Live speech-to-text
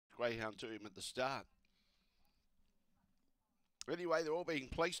greyhound to him at the start. Anyway, they're all being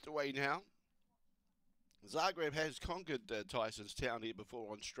placed away now. Zagreb has conquered Tyson's Town here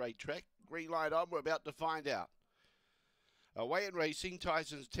before on straight track. Green light on, we're about to find out. Away in racing,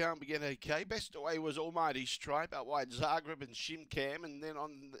 Tyson's Town began okay. Best away was Almighty Stripe, out wide Zagreb and Shimcam, and then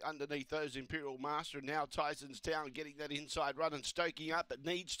underneath those Imperial Master, and now Tyson's Town getting that inside run and stoking up. It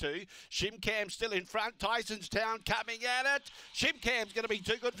needs to. Shimcam still in front. Tyson's Town coming at it. Shimcam's going to be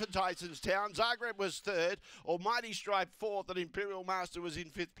too good for Tyson's Town. Zagreb was third. Almighty Stripe fourth, and Imperial Master was in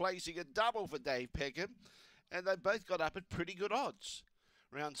fifth, placing a double for Dave Peckham, and they both got up at pretty good odds.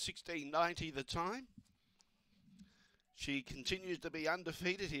 Around 16.90 the time. She continues to be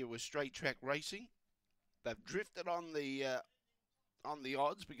undefeated here with straight track racing. They've drifted on the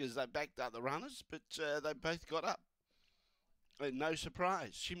odds because they backed up the runners, but they both got up. And no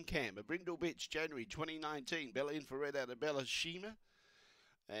surprise, Shimcam, a Brindle Bitch, January 2019, Bella Infrared out of Bella Shima,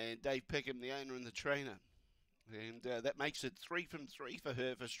 and Dave Peckham, the owner and the trainer. And that makes it 3 from 3 for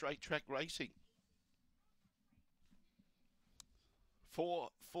her for straight track racing.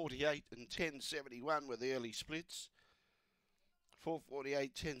 4:48 and 10:71 were the early splits.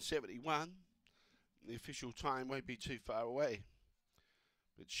 4:48, 10:71. The official time won't be too far away.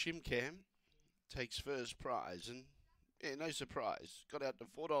 But Shimcam takes first prize, and yeah, no surprise. Got out to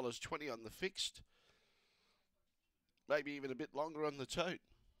 $4.20 on the fixed. Maybe even a bit longer on the tote.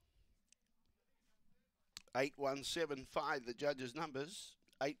 8175, the judges' numbers.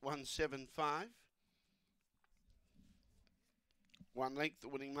 8175. 1 length the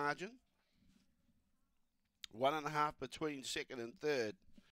winning margin. 1.5 between second and third.